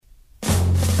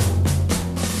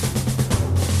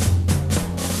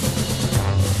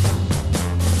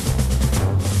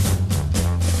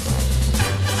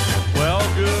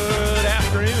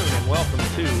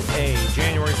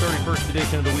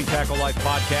edition of the We Tackle Life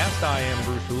podcast. I am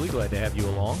Bruce Hooley. Glad to have you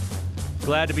along.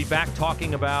 Glad to be back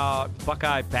talking about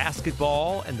Buckeye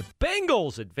basketball, and the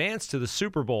Bengals advance to the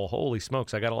Super Bowl. Holy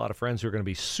smokes, I got a lot of friends who are going to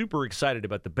be super excited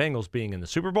about the Bengals being in the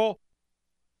Super Bowl.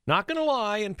 Not going to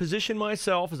lie and position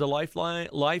myself as a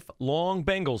lifelong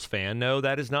Bengals fan. No,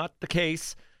 that is not the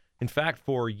case. In fact,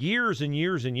 for years and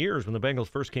years and years, when the Bengals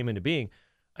first came into being,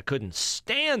 I couldn't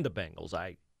stand the Bengals.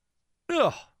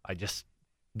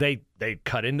 They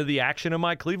cut into the action of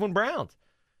my Cleveland Browns.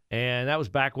 And that was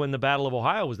back when the Battle of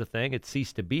Ohio was the thing. It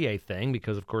ceased to be a thing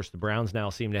because, of course, the Browns now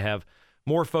seem to have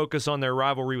more focus on their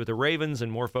rivalry with the Ravens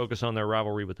and more focus on their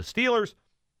rivalry with the Steelers.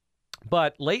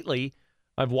 But lately,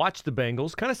 I've watched the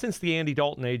Bengals kind of since the Andy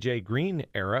Dalton, A.J. Green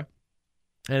era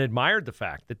and admired the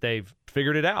fact that they've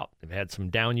figured it out. They've had some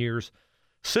down years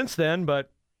since then, but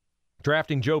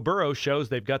drafting Joe Burrow shows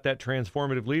they've got that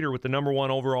transformative leader with the number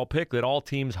one overall pick that all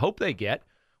teams hope they get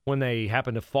when they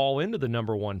happen to fall into the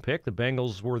number one pick. The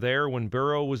Bengals were there when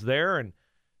Burrow was there, and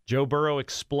Joe Burrow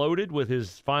exploded with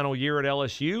his final year at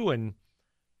LSU. And,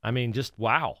 I mean, just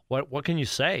wow. What can you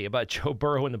say about Joe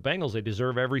Burrow and the Bengals? They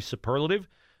deserve every superlative.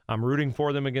 I'm rooting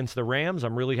for them against the Rams.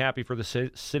 I'm really happy for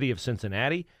the city of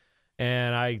Cincinnati.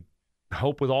 And I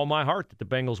hope with all my heart that the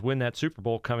Bengals win that Super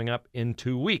Bowl coming up in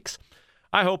 2 weeks.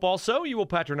 I hope also you will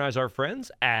patronize our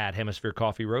friends at Hemisphere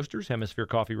Coffee Roasters.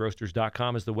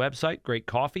 HemisphereCoffeeRoasters.com is the website. Great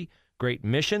coffee, great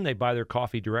mission. They buy their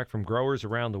coffee direct from growers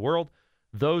around the world.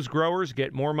 Those growers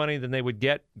get more money than they would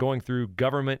get going through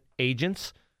government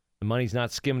agents. The money's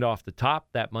not skimmed off the top.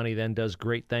 That money then does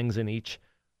great things in each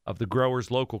of the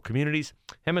growers' local communities.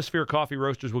 Hemisphere Coffee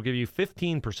Roasters will give you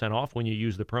 15% off when you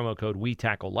use the promo code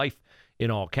WeTackleLife in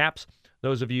all caps.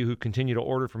 Those of you who continue to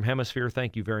order from Hemisphere,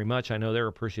 thank you very much. I know they're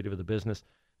appreciative of the business,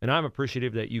 and I'm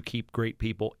appreciative that you keep great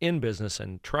people in business.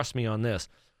 And trust me on this,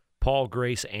 Paul,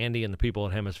 Grace, Andy, and the people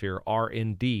at Hemisphere are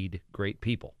indeed great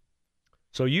people.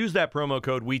 So use that promo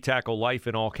code WeTackleLife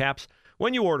in all caps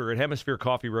when you order at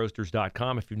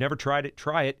HemisphereCoffeeRoasters.com. If you've never tried it,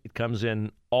 try it. It comes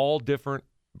in all different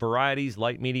varieties,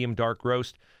 light, medium, dark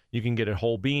roast. You can get it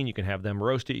whole bean. You can have them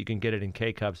roast it. You can get it in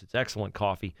K-Cups. It's excellent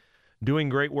coffee. Doing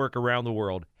great work around the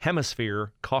world.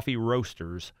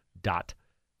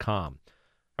 HemisphereCoffeeRoasters.com.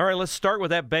 All right, let's start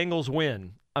with that Bengals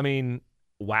win. I mean,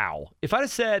 wow. If I'd have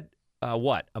said, a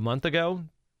month ago,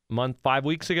 5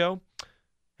 weeks ago,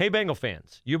 hey, Bengal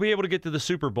fans, you'll be able to get to the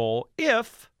Super Bowl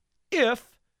if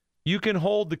you can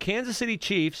hold the Kansas City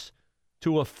Chiefs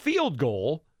to a field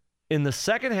goal in the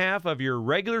second half of your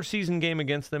regular season game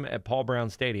against them at Paul Brown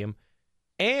Stadium,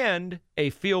 and a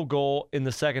field goal in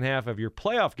the second half of your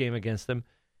playoff game against them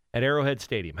at Arrowhead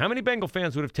Stadium. How many Bengal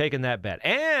fans would have taken that bet?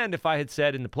 And if I had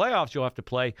said in the playoffs you'll have to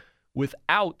play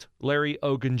without Larry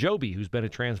Ogunjobi, who's been a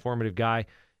transformative guy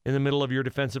in the middle of your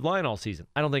defensive line all season,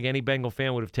 I don't think any Bengal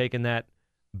fan would have taken that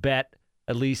bet,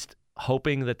 at least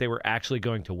hoping that they were actually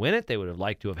going to win it. They would have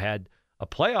liked to have had a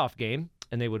playoff game,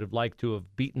 and they would have liked to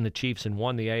have beaten the Chiefs and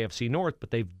won the AFC North,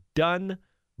 but they've done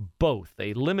both.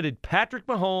 They limited Patrick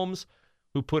Mahomes,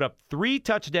 who put up 3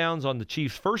 touchdowns on the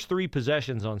Chiefs' first 3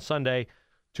 possessions on Sunday,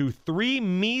 to 3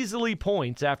 measly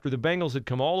points after the Bengals had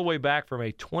come all the way back from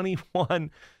a 21-3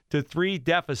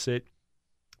 deficit.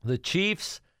 The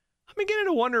Chiefs, I'm beginning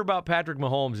to wonder about Patrick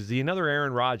Mahomes. Is he another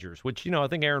Aaron Rodgers? Which, I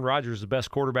think Aaron Rodgers is the best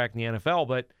quarterback in the NFL,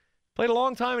 but played a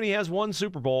long time and he has won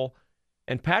Super Bowl.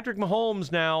 And Patrick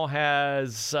Mahomes now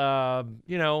has,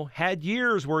 had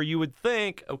years where you would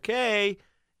think, okay,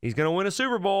 he's going to win a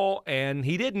Super Bowl, and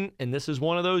he didn't, and this is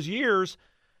one of those years.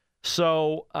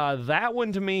 So that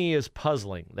one to me is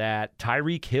puzzling, that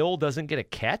Tyreek Hill doesn't get a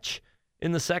catch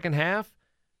in the second half,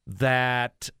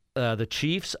 that the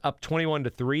Chiefs, up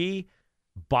 21-3,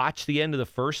 botch the end of the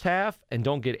first half and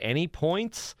don't get any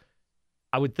points.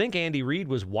 I would think Andy Reid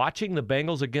was watching the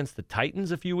Bengals against the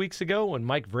Titans a few weeks ago when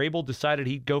Mike Vrabel decided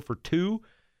he'd go for 2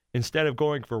 instead of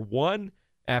going for 1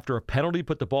 after a penalty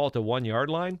put the ball at the 1-yard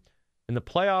line. In the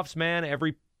playoffs, man,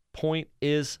 every point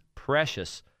is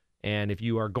precious. And if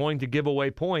you are going to give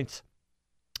away points,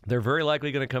 they're very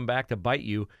likely going to come back to bite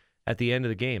you at the end of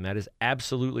the game. That is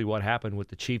absolutely what happened with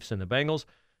the Chiefs and the Bengals.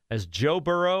 As Joe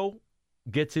Burrow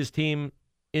gets his team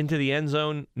into the end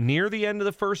zone near the end of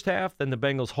the first half, then the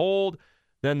Bengals hold.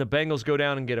 Then the Bengals go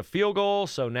down and get a field goal.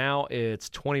 So now it's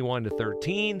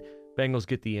 21-13. Bengals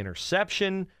get the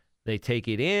interception. They take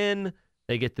it in.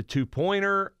 They get the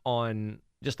 2-pointer on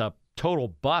just a total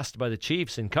bust by the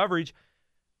Chiefs in coverage.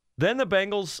 Then the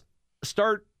Bengals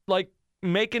start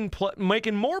making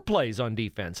more plays on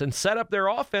defense and set up their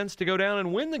offense to go down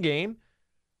and win the game.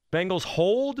 Bengals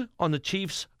hold on the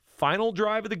Chiefs' final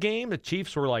drive of the game. The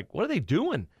Chiefs were like, what are they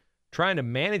doing? Trying to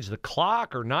manage the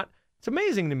clock or not? It's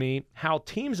amazing to me how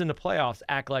teams in the playoffs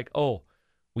act like, oh,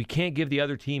 We can't give the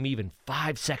other team even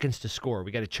 5 seconds to score.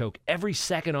 We got to choke every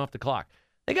second off the clock.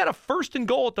 They got a 1st and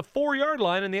goal at the 4-yard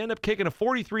line, and they end up kicking a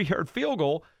 43-yard field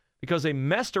goal because they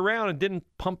messed around and didn't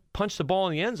punch the ball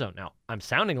in the end zone. Now, I'm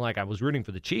sounding like I was rooting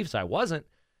for the Chiefs. I wasn't.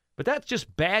 But that's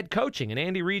just bad coaching, and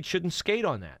Andy Reid shouldn't skate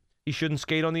on that. He shouldn't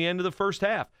skate on the end of the first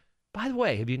half. By the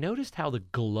way, have you noticed how the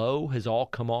glow has all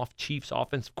come off Chiefs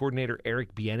offensive coordinator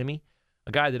Eric Bieniemy?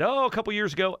 A guy that, a couple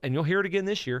years ago, and you'll hear it again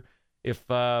this year,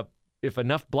 if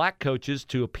enough black coaches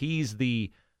to appease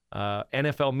the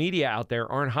NFL media out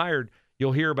there aren't hired,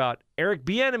 you'll hear about Eric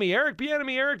Bieniemy, Eric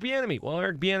Bieniemy, Eric Bieniemy. Well,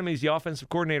 Eric Bieniemy is the offensive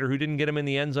coordinator who didn't get him in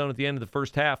the end zone at the end of the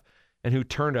first half and who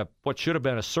turned what should have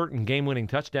been a certain game-winning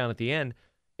touchdown at the end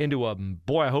into a,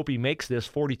 boy, I hope he makes this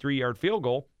 43-yard field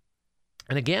goal.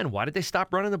 And again, why did they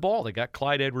stop running the ball? They got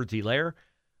Clyde Edwards-Helaire.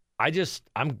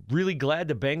 I'm really glad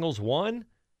the Bengals won,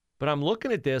 but I'm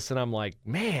looking at this and I'm like,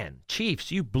 man,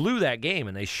 Chiefs, you blew that game,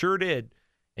 and they sure did,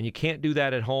 and you can't do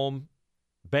that at home.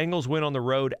 Bengals win on the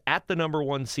road at the number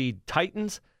 1 seed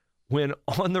Titans, win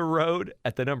on the road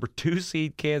at the number 2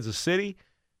 seed Kansas City,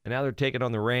 and now they're taking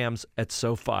on the Rams at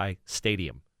SoFi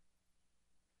Stadium.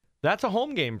 That's a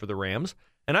home game for the Rams,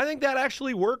 and I think that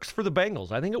actually works for the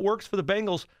Bengals. I think it works for the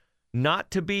Bengals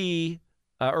not to be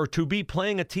or to be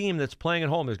playing a team that's playing at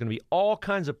home. There's going to be all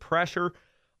kinds of pressure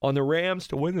on the Rams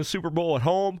to win the Super Bowl at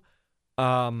home.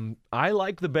 I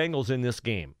like the Bengals in this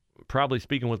game. Probably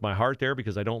speaking with my heart there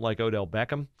because I don't like Odell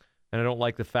Beckham, and I don't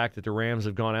like the fact that the Rams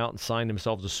have gone out and signed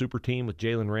themselves a super team with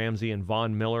Jalen Ramsey and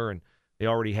Von Miller, and they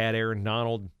already had Aaron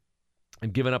Donald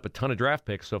and given up a ton of draft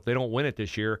picks. So if they don't win it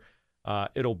this year,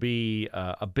 it'll be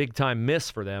a big-time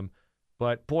miss for them.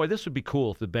 But, boy, this would be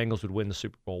cool if the Bengals would win the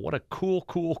Super Bowl. What a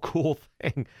cool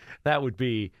thing that would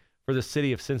be for the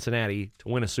city of Cincinnati to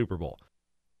win a Super Bowl.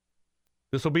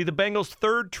 This will be the Bengals'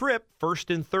 3rd trip,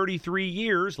 first in 33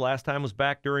 years. Last time was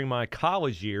back during my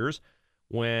college years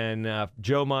when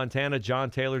Joe Montana,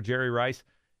 John Taylor, Jerry Rice,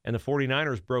 and the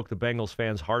 49ers broke the Bengals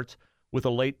fans' hearts with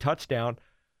a late touchdown.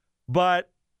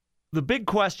 But the big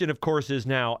question, of course, is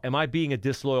now, am I being a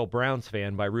disloyal Browns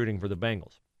fan by rooting for the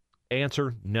Bengals?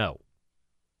 Answer, no.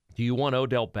 Do you want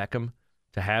Odell Beckham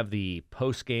to have the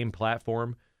post-game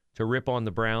platform to rip on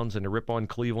the Browns and to rip on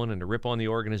Cleveland and to rip on the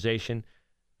organization?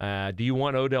 Do you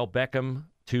want Odell Beckham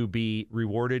to be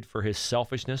rewarded for his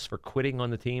selfishness for quitting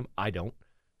on the team? I don't.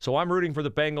 So I'm rooting for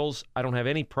the Bengals. I don't have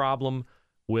any problem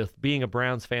with being a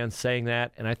Browns fan saying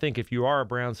that. And I think if you are a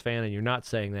Browns fan and you're not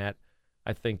saying that,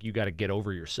 I think you got to get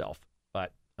over yourself.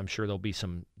 But I'm sure there'll be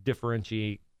some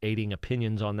differentiating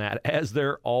opinions on that, as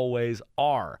there always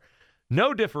are.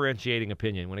 No differentiating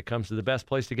opinion when it comes to the best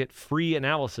place to get free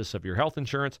analysis of your health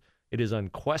insurance. It is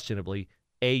unquestionably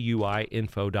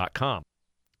AUIinfo.com.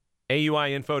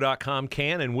 AUIinfo.com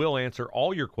can and will answer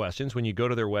all your questions when you go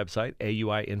to their website,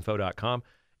 AUIinfo.com,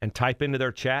 and type into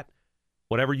their chat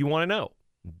whatever you want to know.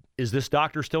 Is this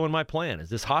doctor still in my plan? Is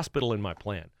this hospital in my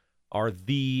plan? Are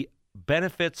the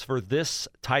benefits for this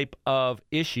type of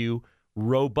issue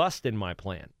robust in my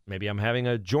plan? Maybe I'm having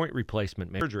a joint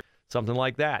replacement, surgery, something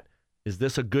like that. Is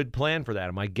this a good plan for that?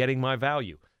 Am I getting my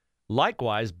value?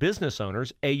 Likewise, business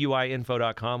owners,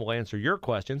 AUIinfo.com will answer your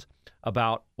questions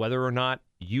about whether or not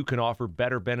you can offer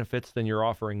better benefits than you're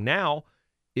offering now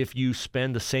if you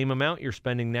spend the same amount you're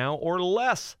spending now or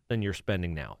less than you're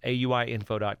spending now.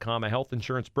 AUIinfo.com, a health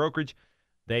insurance brokerage.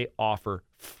 They offer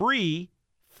free,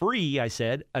 I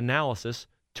said, analysis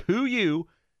to you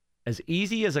as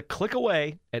easy as a click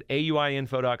away at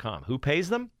AUIinfo.com. Who pays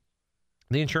them?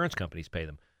 The insurance companies pay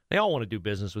them. They all want to do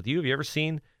business with you. Have you ever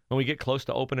seen, when we get close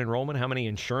to open enrollment, how many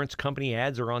insurance company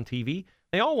ads are on TV?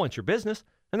 They all want your business,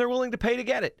 and they're willing to pay to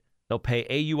get it. They'll pay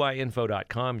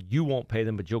AUIinfo.com. You won't pay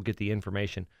them, but you'll get the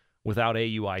information without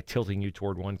AUI tilting you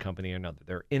toward one company or another.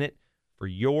 They're in it for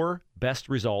your best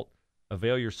result.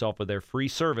 Avail yourself of their free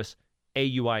service,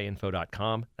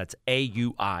 AUIinfo.com. That's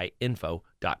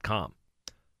AUIinfo.com.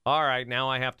 All right, now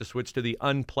I have to switch to the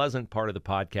unpleasant part of the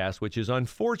podcast, which is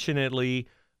unfortunately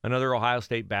another Ohio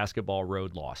State basketball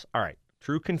road loss. All right,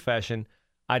 true confession,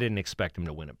 I didn't expect them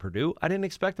to win at Purdue. I didn't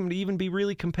expect them to even be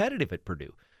really competitive at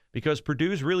Purdue because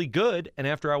Purdue's really good, and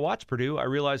after I watched Purdue, I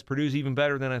realized Purdue's even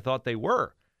better than I thought they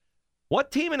were.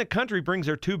 What team in the country brings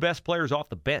their 2 best players off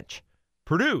the bench?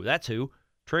 Purdue, that's who.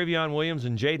 Travion Williams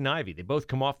and Jaden Ivey. They both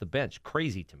come off the bench.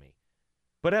 Crazy to me.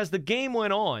 But as the game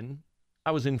went on,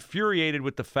 I was infuriated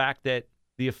with the fact that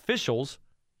the officials,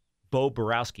 Bo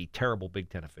Borowski, terrible Big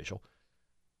Ten official,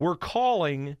 were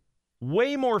calling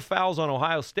way more fouls on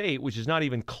Ohio State, which is not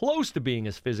even close to being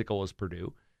as physical as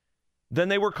Purdue, than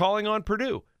they were calling on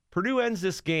Purdue. Purdue ends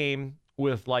this game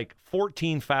with like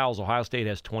 14 fouls. Ohio State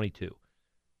has 22.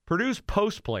 Purdue's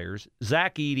post players,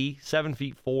 Zach Edey,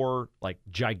 7'4", like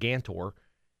gigantor,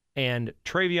 and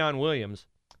Travion Williams,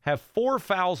 have 4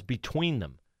 fouls between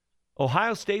them.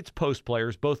 Ohio State's post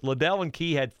players, both Liddell and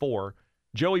Key had 4.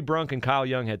 Joey Brunk and Kyle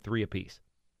Young had 3 apiece.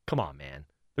 Come on, man.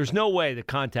 There's no way the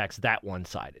contact's that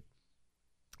one-sided.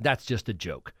 That's just a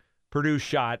joke. Purdue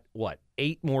shot,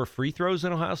 8 more free throws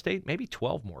than Ohio State? Maybe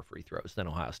 12 more free throws than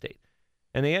Ohio State.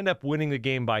 And they end up winning the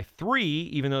game by 3,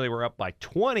 even though they were up by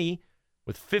 20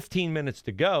 with 15 minutes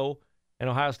to go. And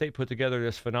Ohio State put together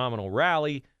this phenomenal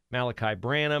rally. Malachi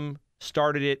Branham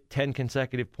started it, 10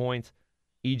 consecutive points.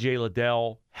 E.J.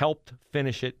 Liddell helped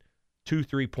finish it, 2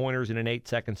 3-pointers in an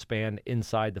 8-second span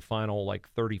inside the final,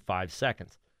 35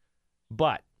 seconds.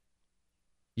 But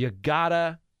you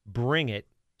gotta bring it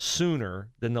sooner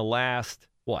than the last,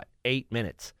 8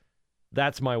 minutes.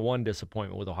 That's my one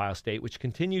disappointment with Ohio State, which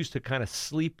continues to kind of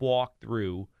sleepwalk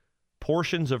through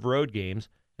portions of road games,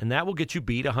 and that will get you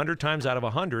beat 100 times out of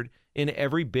 100 in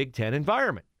every Big Ten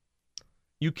environment.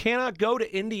 You cannot go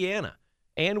to Indiana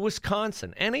and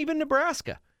Wisconsin and even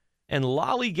Nebraska and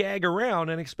lollygag around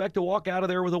and expect to walk out of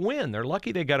there with a win. They're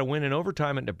lucky they got a win in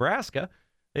overtime at Nebraska.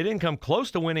 They didn't come close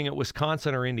to winning at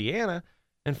Wisconsin or Indiana.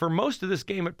 And for most of this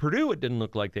game at Purdue, it didn't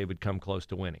look like they would come close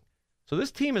to winning. So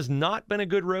this team has not been a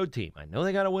good road team. I know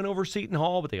they got a win over Seton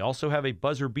Hall, but they also have a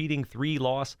buzzer-beating 3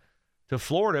 loss to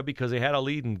Florida because they had a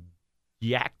lead and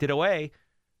yacked it away.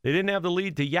 They didn't have the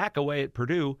lead to yak away at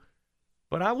Purdue.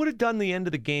 But I would have done the end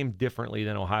of the game differently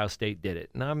than Ohio State did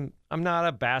it. And I'm not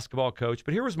a basketball coach,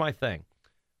 but here was my thing.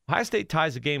 Ohio State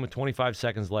ties the game with 25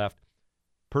 seconds left.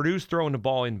 Purdue's throwing the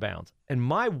ball inbounds. And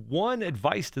my one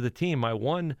advice to the team, my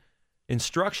one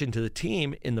instruction to the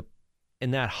team in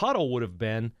that huddle would have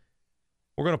been,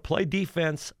 we're going to play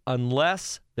defense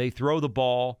unless they throw the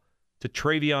ball to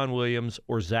Travion Williams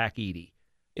or Zach Edey,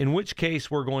 in which case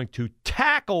we're going to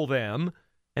tackle them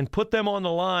and put them on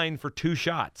the line for 2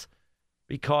 shots.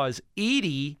 Because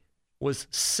Edey was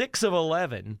 6 of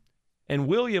 11 and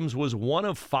Williams was 1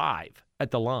 of 5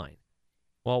 at the line.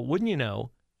 Well, wouldn't you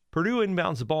know, Purdue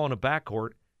inbounds the ball in a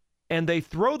backcourt, and they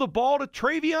throw the ball to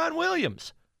Travion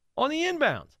Williams on the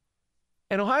inbounds.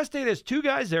 And Ohio State has 2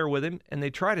 guys there with him, and they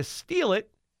try to steal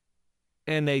it,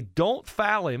 and they don't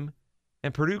foul him,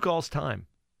 and Purdue calls time.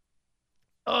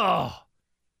 Oh,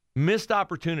 missed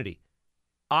opportunity.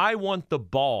 I want the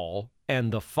ball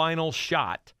and the final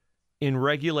shot in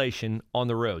regulation on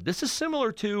the road. This is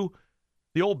similar to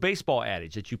the old baseball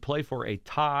adage that you play for a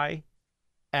tie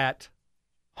at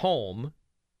home,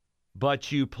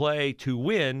 but you play to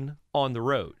win on the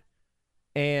road.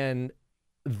 And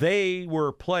they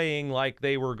were playing like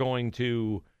they were going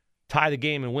to tie the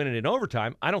game and win it in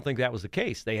overtime. I don't think that was the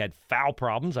case. They had foul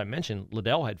problems. I mentioned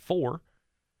Liddell had 4.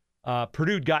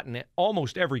 Purdue had gotten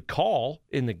almost every call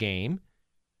in the game,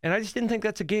 and I just didn't think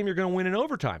that's a game you're going to win in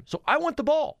overtime. So I want the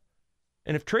ball.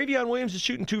 And if Travion Williams is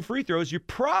shooting 2 free throws, you're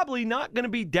probably not going to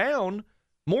be down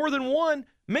more than 1,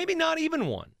 maybe not even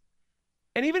 1.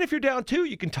 And even if you're down 2,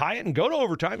 you can tie it and go to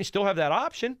overtime. You still have that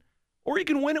option. Or you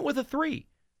can win it with a 3.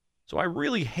 So I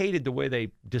really hated the way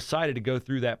they decided to go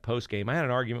through that postgame. I had an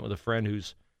argument with a friend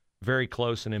who's very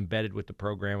close and embedded with the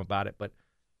program about it, but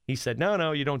he said,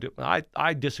 no, you don't do it.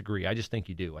 I disagree. I just think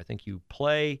you do. I think you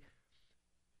play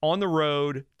on the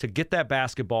road to get that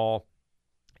basketball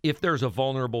if there's a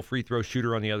vulnerable free throw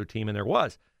shooter on the other team, and there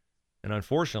was. And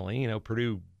unfortunately,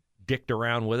 Purdue dicked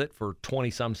around with it for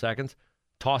 20-some seconds,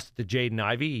 tossed it to Jaden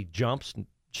Ivey. He jumps,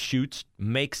 shoots,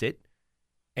 makes it.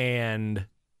 And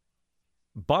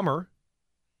bummer,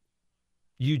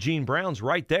 Eugene Brown's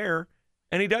right there,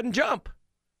 and he doesn't jump.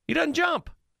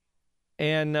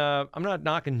 And I'm not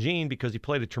knocking Gene because he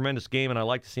played a tremendous game, and I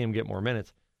like to see him get more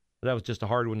minutes. But that was just a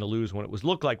hard one to lose when it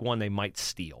looked like one they might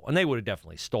steal. And they would have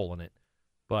definitely stolen it.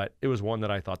 But it was one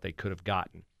that I thought they could have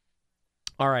gotten.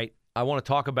 All right, I want to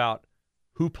talk about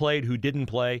who played, who didn't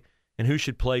play, and who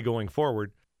should play going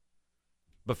forward.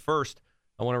 But first,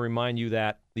 I want to remind you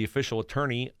that the official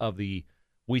attorney of the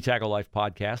We Tackle Life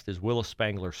podcast is Willis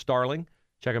Spangler Starling.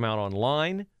 Check them out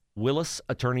online,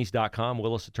 willisattorneys.com,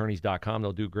 willisattorneys.com.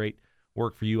 They'll do great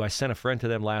work for you. I sent a friend to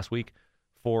them last week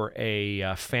for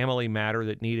a family matter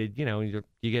that needed,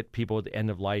 you get people at the end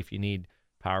of life, you need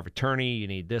power of attorney, you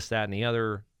need this, that, and the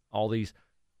other, all these.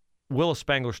 Willis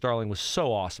Spangler Starling was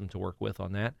so awesome to work with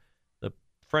on that. The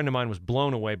friend of mine was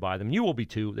blown away by them. You will be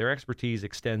too. Their expertise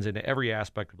extends into every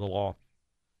aspect of the law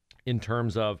in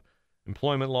terms of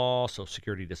employment law, Social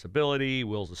Security disability,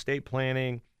 wills, estate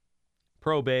planning,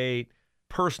 probate,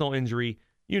 personal injury,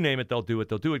 you name it, they'll do it.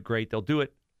 They'll do it great. They'll do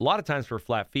it a lot of times for a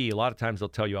flat fee. A lot of times they'll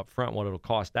tell you up front what it'll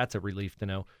cost. That's a relief to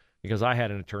know, because I had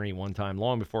an attorney one time,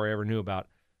 long before I ever knew about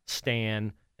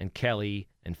Stan and Kelly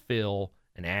and Phil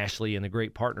and Ashley and the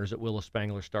great partners at Willis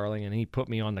Spangler Starling, and he put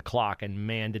me on the clock, and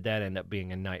man, did that end up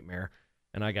being a nightmare.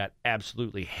 And I got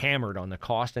absolutely hammered on the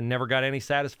cost and never got any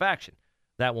satisfaction.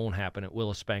 That won't happen at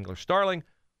Willis Spangler Starling.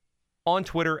 On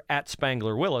Twitter, at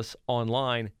Spangler Willis.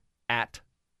 Online, at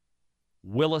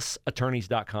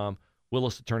WillisAttorneys.com.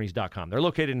 WillisAttorneys.com. They're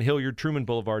located in Hilliard, Truman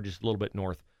Boulevard, just a little bit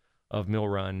north of Mill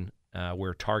Run,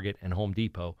 where Target and Home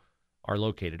Depot are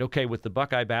located. Okay, with the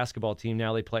Buckeye basketball team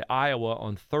now, they play Iowa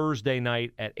on Thursday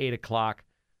night at 8 o'clock.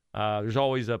 There's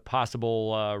always a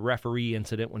possible referee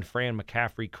incident when Fran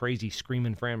McCaffrey, crazy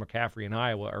screaming Fran McCaffrey in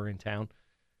Iowa, are in town.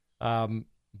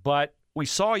 But we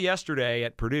saw yesterday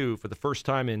at Purdue, for the first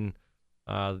time in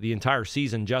the entire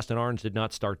season, Justin Ahrens did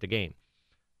not start the game.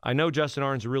 I know Justin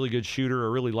Ahrens is a really good shooter.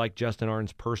 I really like Justin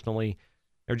Ahrens personally.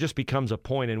 There just becomes a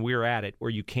point, and we're at it, where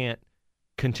you can't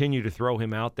continue to throw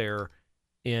him out there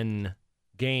in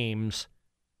games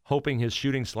hoping his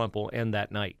shooting slump will end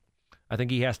that night. I think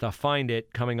he has to find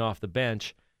it coming off the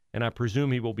bench, and I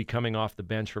presume he will be coming off the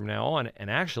bench from now on.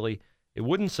 And actually, it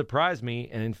wouldn't surprise me,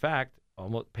 and in fact,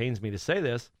 almost pains me to say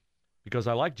this, because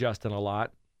I like Justin a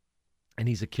lot, and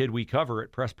he's a kid we cover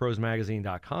at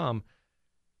PressProsMagazine.com.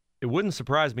 It wouldn't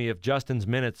surprise me if Justin's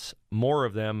minutes, more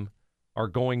of them, are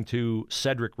going to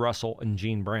Cedric Russell and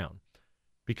Gene Brown,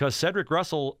 because Cedric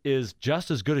Russell is just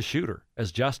as good a shooter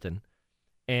as Justin,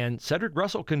 and Cedric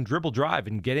Russell can dribble drive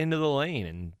and get into the lane,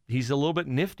 and he's a little bit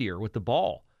niftier with the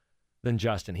ball than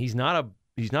Justin. He's not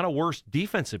a worse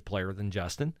defensive player than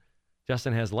Justin.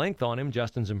 Justin has length on him.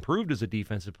 Justin's improved as a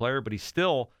defensive player, but he's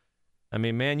still, I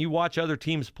mean, man, you watch other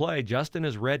teams play, Justin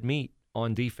is red meat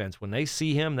on defense. When they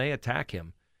see him, they attack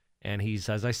him. And he's,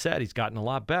 as I said, he's gotten a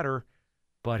lot better,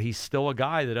 but he's still a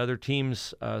guy that other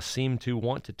teams seem to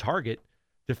want to target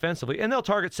defensively. And they'll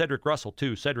target Cedric Russell,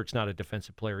 too. Cedric's not a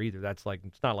defensive player either. It's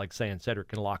not like saying Cedric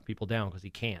can lock people down, because he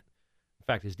can't. In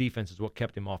fact, his defense is what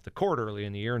kept him off the court early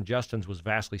in the year, and Justin's was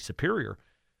vastly superior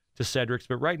to Cedric's.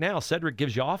 But right now, Cedric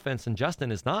gives you offense, and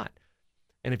Justin is not.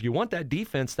 And if you want that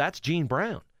defense, that's Gene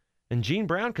Brown. And Gene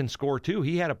Brown can score, too.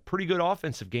 He had a pretty good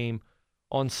offensive game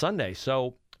on Sunday.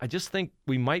 So I just think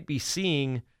we might be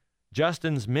seeing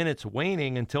Justin's minutes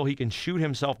waning until he can shoot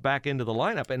himself back into the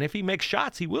lineup. And if he makes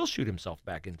shots, he will shoot himself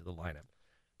back into the lineup.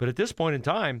 But at this point in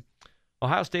time,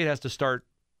 Ohio State has to start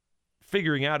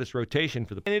figuring out its rotation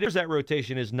for the. And it is that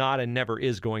rotation is not and never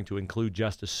is going to include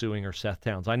Justice Sueing or Seth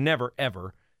Towns. I never,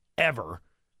 ever, ever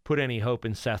put any hope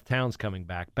in Seth Towns coming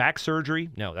back. Back surgery?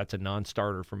 No, that's a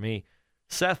non-starter for me.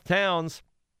 Seth Towns,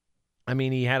 I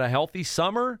mean, he had a healthy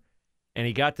summer, and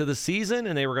he got to the season,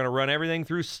 and they were going to run everything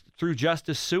through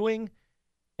Justice Sueing,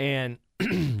 and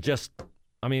just,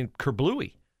 I mean,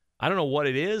 kerblooey. I don't know what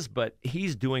it is, but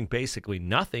he's doing basically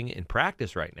nothing in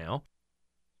practice right now.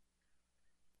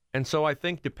 And so I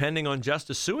think depending on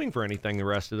Justice Sueing for anything the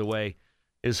rest of the way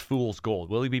is fool's gold.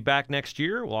 Will he be back next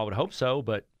year? Well, I would hope so,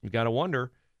 but you got to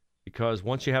wonder, because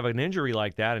once you have an injury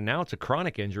like that, and now it's a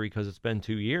chronic injury because it's been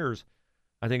 2 years,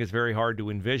 I think it's very hard to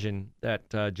envision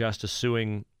that Justice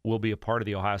Sueing will be a part of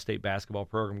the Ohio State basketball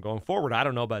program going forward. I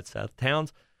don't know about Seth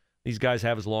Towns. These guys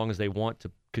have as long as they want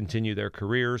to continue their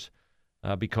careers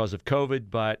because of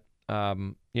COVID, but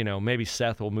maybe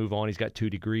Seth will move on. He's got 2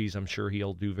 degrees. I'm sure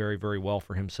he'll do very, very well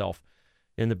for himself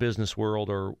in the business world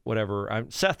or whatever.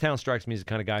 Seth Towns strikes me as the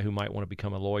kind of guy who might want to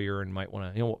become a lawyer and might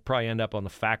want to, probably end up on the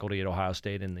faculty at Ohio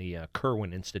State in the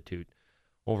Kirwan Institute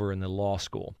over in the law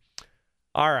school.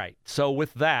 All right, so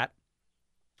with that,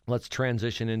 let's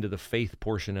transition into the faith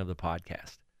portion of the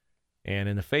podcast. And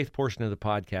in the faith portion of the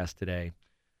podcast today,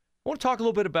 I want to talk a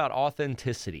little bit about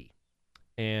authenticity.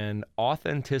 And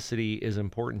authenticity is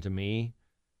important to me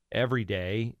every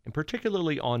day, and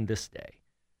particularly on this day,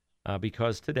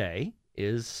 because today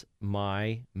is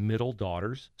my middle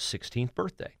daughter's 16th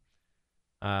birthday.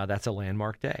 That's a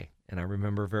landmark day, and I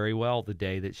remember very well the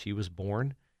day that she was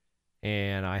born,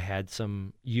 and I had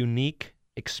some unique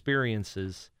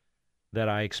experiences that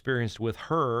I experienced with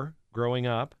her growing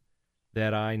up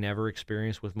that I never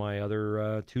experienced with my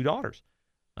other 2 daughters.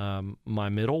 My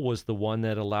middle was the one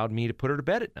that allowed me to put her to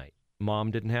bed at night.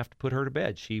 Mom didn't have to put her to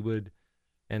bed. She would,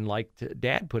 and liked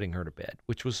Dad putting her to bed,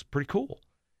 which was pretty cool.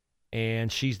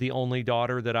 And she's the only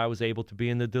daughter that I was able to be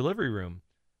in the delivery room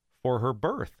for her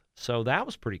birth. So that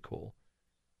was pretty cool.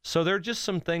 So there are just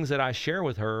some things that I share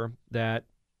with her that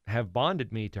have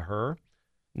bonded me to her.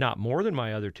 Not more than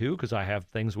my other 2, because I have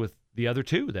things with the other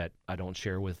 2 that I don't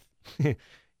share with, I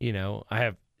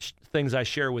have things I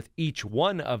share with each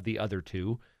one of the other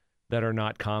 2 that are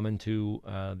not common to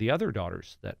the other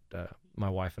daughters that my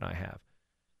wife and I have.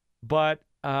 But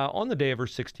on the day of her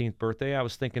 16th birthday, I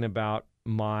was thinking about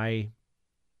my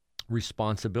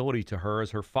responsibility to her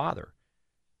as her father.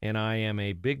 And I am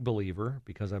a big believer,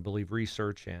 because I believe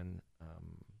research and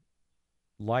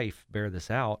life bear this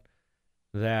out,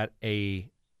 that a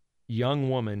young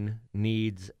woman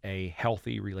needs a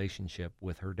healthy relationship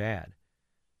with her dad.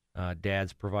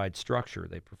 Dads provide structure,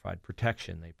 they provide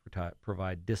protection, they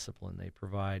provide discipline, they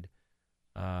provide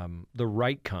the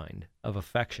right kind of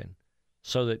affection,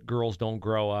 so that girls don't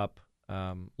grow up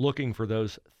looking for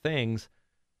those things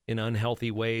in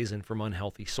unhealthy ways and from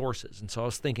unhealthy sources. And so I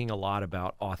was thinking a lot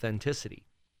about authenticity.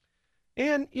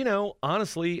 And,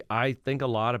 honestly, I think a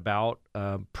lot about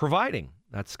providing.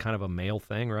 That's kind of a male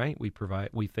thing, right?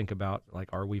 We think about, like,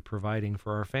 are we providing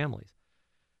for our families?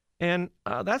 And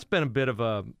that's been a bit of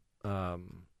a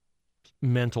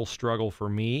mental struggle for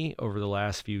me over the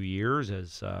last few years,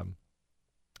 as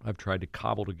I've tried to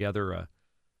cobble together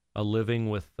a living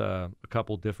with a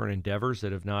couple different endeavors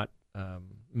that have not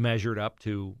measured up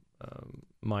to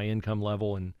my income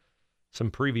level in some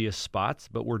previous spots,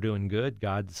 but we're doing good.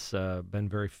 God's been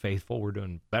very faithful. We're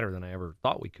doing better than I ever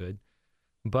thought we could.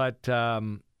 But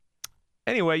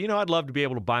anyway, I'd love to be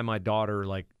able to buy my daughter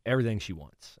like everything she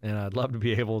wants. And I'd love to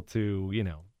be able to,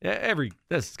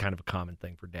 this is kind of a common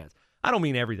thing for dads. I don't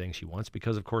mean everything she wants,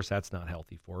 because of course that's not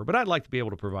healthy for her, but I'd like to be able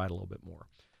to provide a little bit more.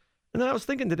 And then I was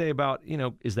thinking today about,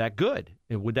 is that good?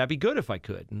 Would that be good if I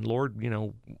could? And Lord,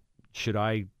 should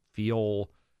I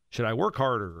work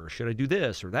harder, or should I do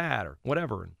this or that or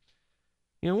whatever?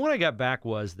 And, what I got back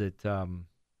was that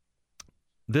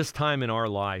this time in our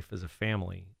life as a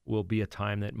family will be a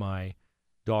time that my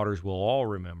daughters will all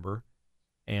remember,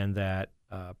 and that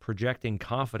projecting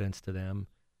confidence to them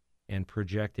and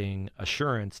projecting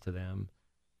assurance to them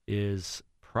is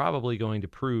probably going to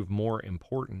prove more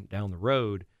important down the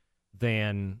road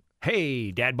than,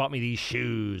 hey, Dad bought me these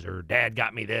shoes, or Dad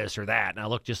got me this or that, and I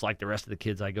look just like the rest of the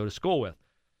kids I go to school with.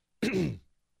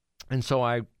 And so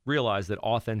I realized that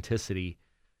authenticity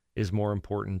is more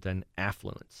important than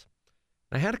affluence.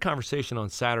 I had a conversation on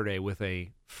Saturday with a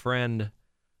friend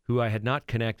who I had not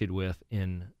connected with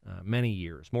in many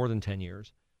years, more than 10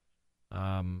 years.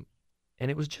 And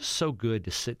it was just so good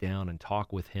to sit down and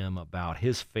talk with him about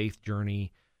his faith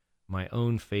journey, my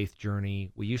own faith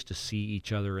journey. We used to see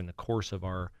each other in the course of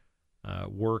our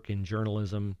work in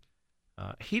journalism.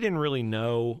 He didn't really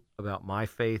know about my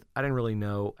faith. I didn't really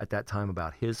know at that time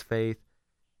about his faith.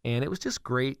 And it was just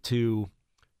great to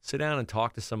sit down and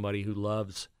talk to somebody who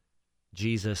loves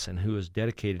Jesus and who has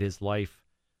dedicated his life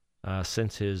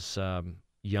since his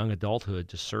young adulthood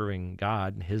to serving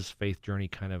God. And his faith journey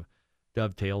kind of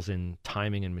dovetails in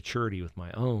timing and maturity with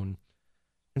my own.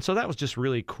 And so that was just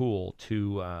really cool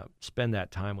to spend that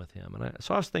time with him. And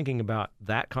so I was thinking about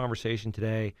that conversation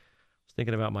today. I was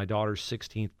thinking about my daughter's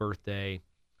 16th birthday,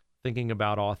 thinking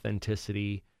about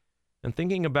authenticity, and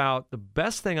thinking about the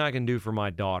best thing I can do for my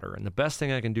daughter and the best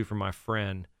thing I can do for my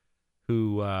friend,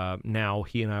 who now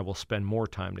he and I will spend more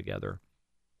time together,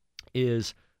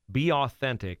 is be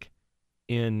authentic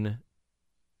in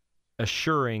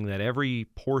assuring that every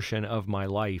portion of my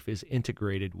life is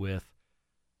integrated with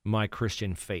my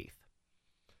Christian faith.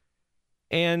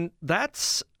 And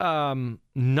that's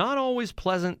not always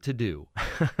pleasant to do,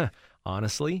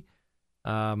 honestly.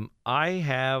 I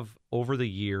have, over the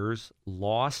years,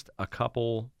 lost a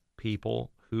couple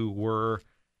people who were,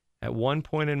 at one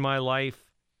point in my life,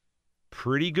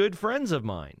 pretty good friends of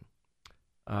mine,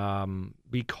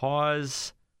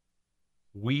 because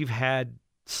we've had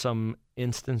some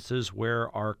instances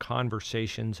where our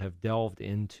conversations have delved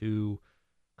into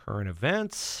current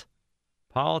events,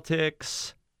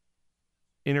 politics,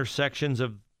 intersections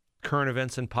of current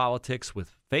events and politics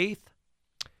with faith,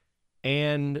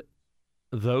 and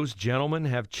those gentlemen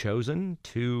have chosen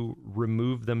to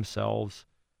remove themselves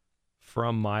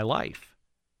from my life.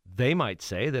 They might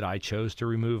say that I chose to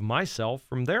remove myself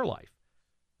from their life.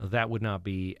 That would not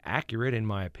be accurate, in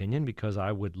my opinion, because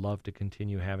I would love to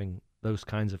continue having those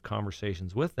kinds of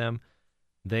conversations with them.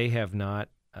 They have not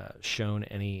shown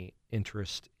any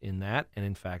interest in that, and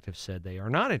in fact have said they are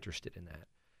not interested in that.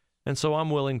 And so I'm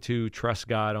willing to trust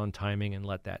God on timing and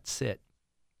let that sit.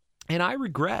 And I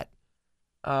regret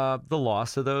the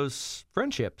loss of those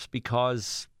friendships,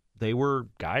 because they were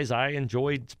guys I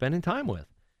enjoyed spending time with.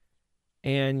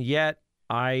 And yet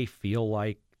I feel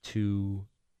like to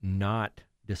not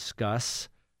discuss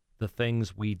the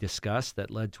things we discussed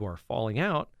that led to our falling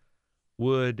out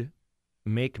would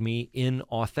make me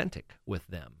inauthentic with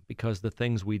them, because the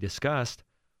things we discussed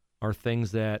are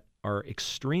things that are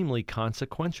extremely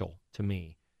consequential to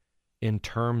me in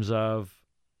terms of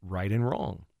right and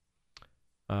wrong.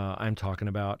 I'm talking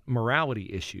about morality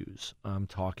issues. I'm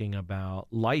talking about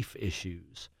life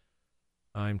issues.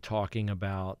 I'm talking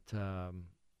about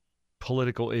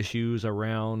political issues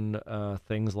around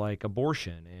things like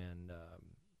abortion and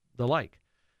the like.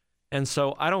 And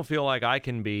so I don't feel like I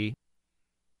can be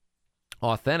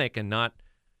authentic and not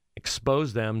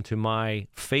expose them to my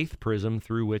faith prism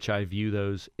through which I view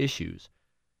those issues.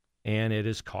 And it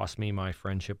has cost me my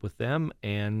friendship with them,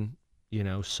 and,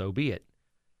 so be it.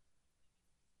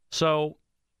 So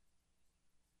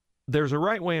there's a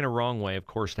right way and a wrong way, of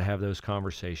course, to have those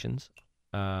conversations.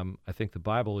 I think the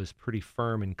Bible is pretty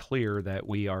firm and clear that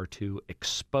we are to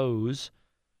expose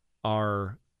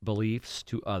our beliefs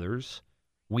to others.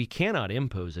 We cannot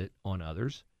impose it on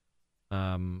others.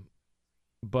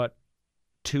 But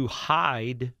to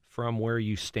hide from where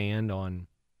you stand on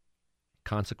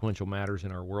consequential matters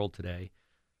in our world today,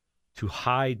 to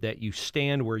hide that you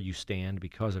stand where you stand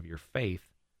because of your faith,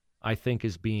 I think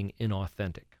is being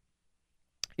inauthentic.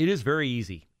 It is very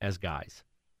easy as guys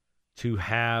to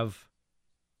have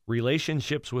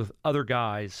relationships with other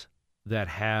guys that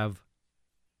have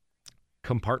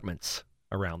compartments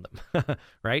around them,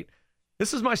 right?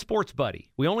 This is my sports buddy.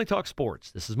 We only talk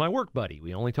sports. This is my work buddy.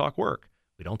 We only talk work.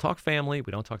 We don't talk family.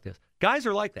 We don't talk this. Guys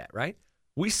are like that, right?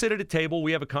 We sit at a table.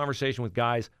 We have a conversation with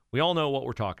guys. We all know what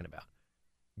we're talking about.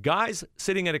 Guys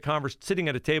sitting at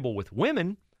a table with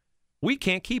women, we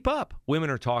can't keep up. Women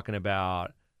are talking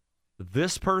about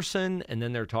this person, and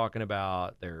then they're talking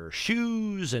about their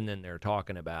shoes, and then they're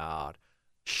talking about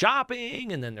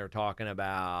shopping, and then they're talking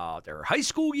about their high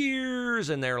school years,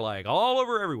 and they're like all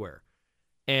over everywhere.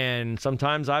 And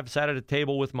sometimes I've sat at a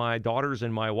table with my daughters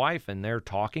and my wife, and they're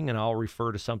talking, and I'll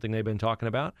refer to something they've been talking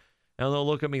about, and they'll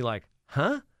look at me like,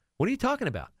 huh? What are you talking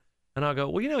about? And I'll go,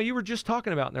 well, you were just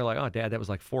talking about, and they're like, oh, Dad, that was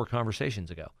like 4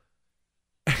 conversations ago.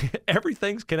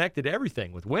 Everything's connected to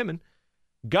everything with women.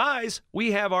 Guys,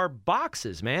 we have our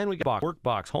boxes, man. We got work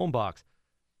box, home box,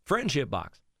 friendship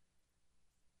box.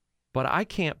 But I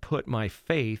can't put my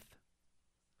faith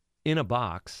in a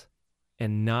box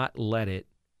and not let it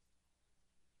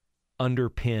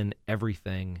underpin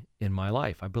everything in my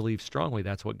life. I believe strongly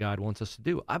that's what God wants us to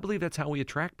do. I believe that's how we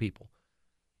attract people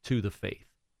to the faith.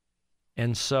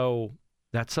 And so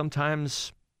that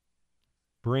sometimes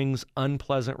brings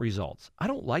unpleasant results. I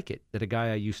don't like it that a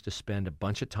guy I used to spend a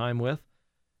bunch of time with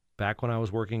back when I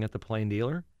was working at the Plain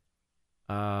Dealer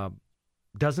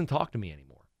doesn't talk to me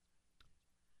anymore.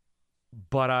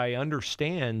 But I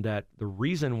understand that the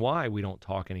reason why we don't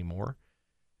talk anymore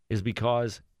is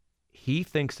because he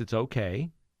thinks it's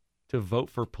okay to vote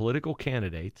for political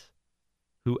candidates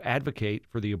who advocate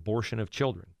for the abortion of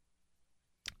children.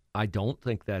 I don't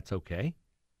think that's okay.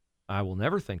 I will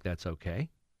never think that's okay.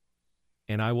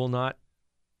 And I will not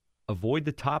avoid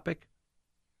the topic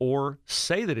or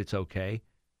say that it's okay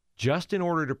just in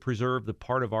order to preserve the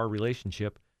part of our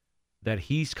relationship that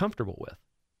he's comfortable with.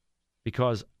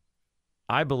 Because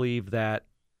I believe that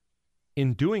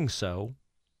in doing so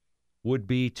would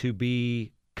be to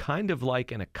be kind of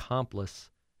like an accomplice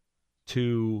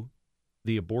to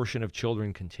the abortion of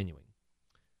children continuing.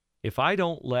 If I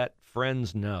don't let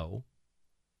friends know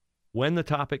when the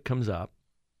topic comes up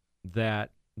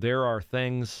that there are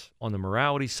things on the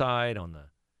morality side, on the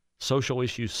social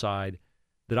issues side,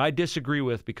 that I disagree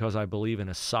with because I believe in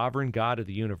a sovereign God of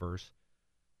the universe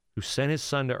who sent his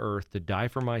son to earth to die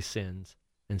for my sins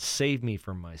and save me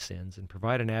from my sins and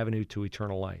provide an avenue to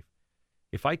eternal life.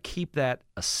 If I keep that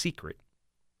a secret,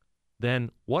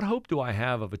 then what hope do I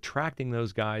have of attracting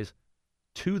those guys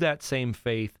to that same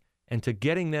faith and to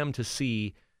getting them to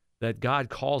see that God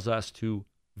calls us to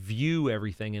view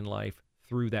everything in life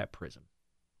through that prism?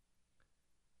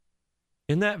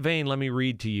 In that vein, let me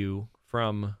read to you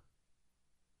from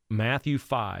Matthew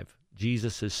 5.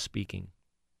 Jesus is speaking.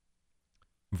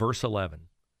 Verse 11.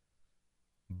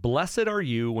 Blessed are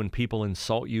you when people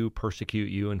insult you, persecute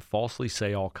you, and falsely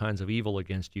say all kinds of evil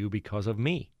against you because of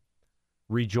me.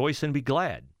 Rejoice and be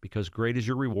glad, because great is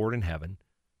your reward in heaven,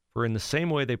 for in the same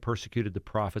way they persecuted the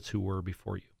prophets who were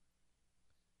before you.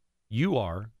 You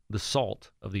are the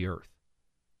salt of the earth.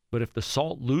 But if the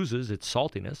salt loses its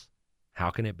saltiness, how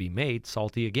can it be made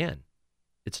salty again?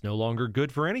 It's no longer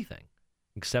good for anything,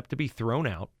 except to be thrown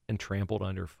out and trampled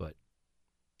underfoot.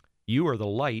 You are the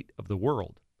light of the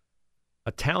world.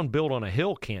 A town built on a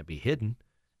hill can't be hidden.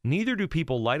 Neither do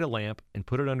people light a lamp and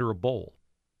put it under a bowl.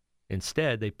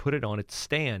 Instead, they put it on its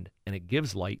stand, and it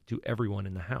gives light to everyone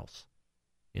in the house.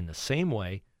 In the same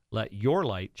way, let your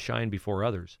light shine before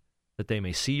others, that they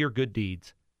may see your good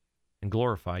deeds and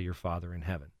glorify your Father in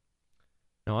heaven.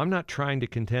 Now, I'm not trying to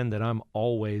contend that I'm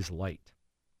always light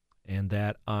and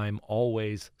that I'm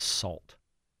always salt.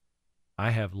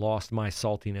 I have lost my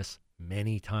saltiness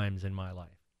many times in my life.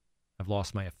 I've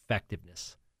lost my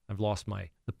effectiveness. I've lost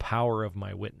the power of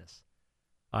my witness.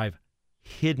 I've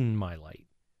hidden my light,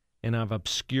 and I've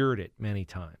obscured it many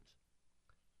times.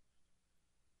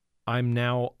 I'm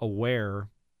now aware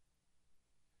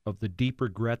of the deep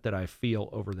regret that I feel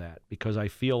over that, because I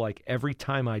feel like every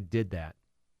time I did that,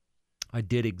 I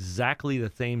did exactly the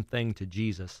same thing to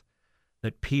Jesus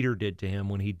that Peter did to him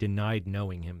when he denied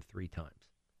knowing him 3 times.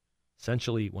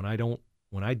 Essentially, when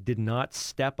I did not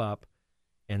step up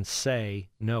and say,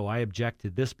 no, I object to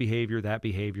this behavior, that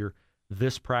behavior,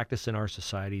 this practice in our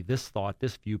society, this thought,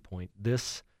 this viewpoint,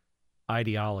 this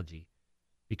ideology,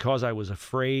 because I was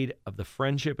afraid of the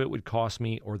friendship it would cost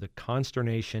me or the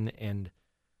consternation and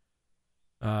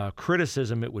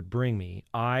criticism it would bring me,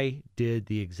 I did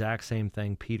the exact same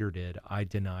thing Peter did. I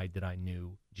denied that I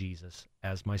knew Jesus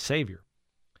as my Savior.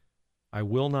 I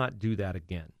will not do that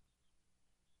again.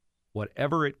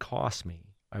 Whatever it costs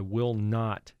me, I will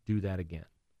not do that again.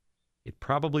 It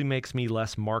probably makes me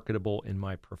less marketable in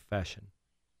my profession.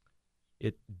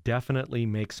 It definitely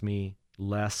makes me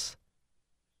less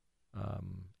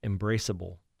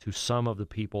embraceable to some of the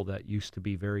people that used to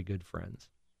be very good friends.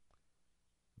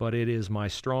 But it is my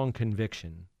strong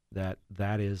conviction that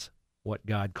that is what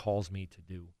God calls me to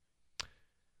do.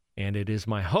 And it is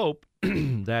my hope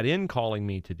that in calling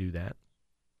me to do that,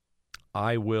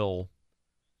 I will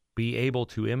be able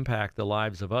to impact the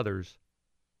lives of others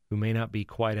who may not be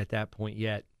quite at that point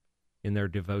yet in their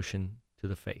devotion to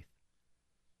the faith.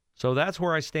 So that's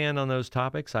where I stand on those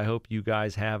topics. I hope you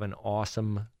guys have an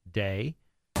awesome day.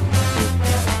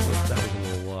 That was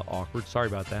a little awkward. Sorry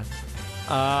about that.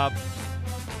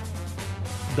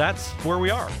 That's where we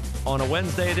are on a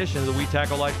Wednesday edition of the We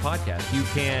Tackle Life podcast. You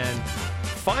can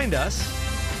find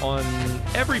us on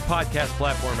every podcast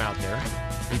platform out there.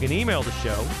 You can email the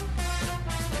show,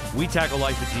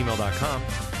 wetacklelife@gmail.com.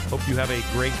 Hope you have a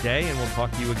great day, and we'll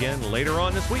talk to you again later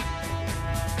on this week.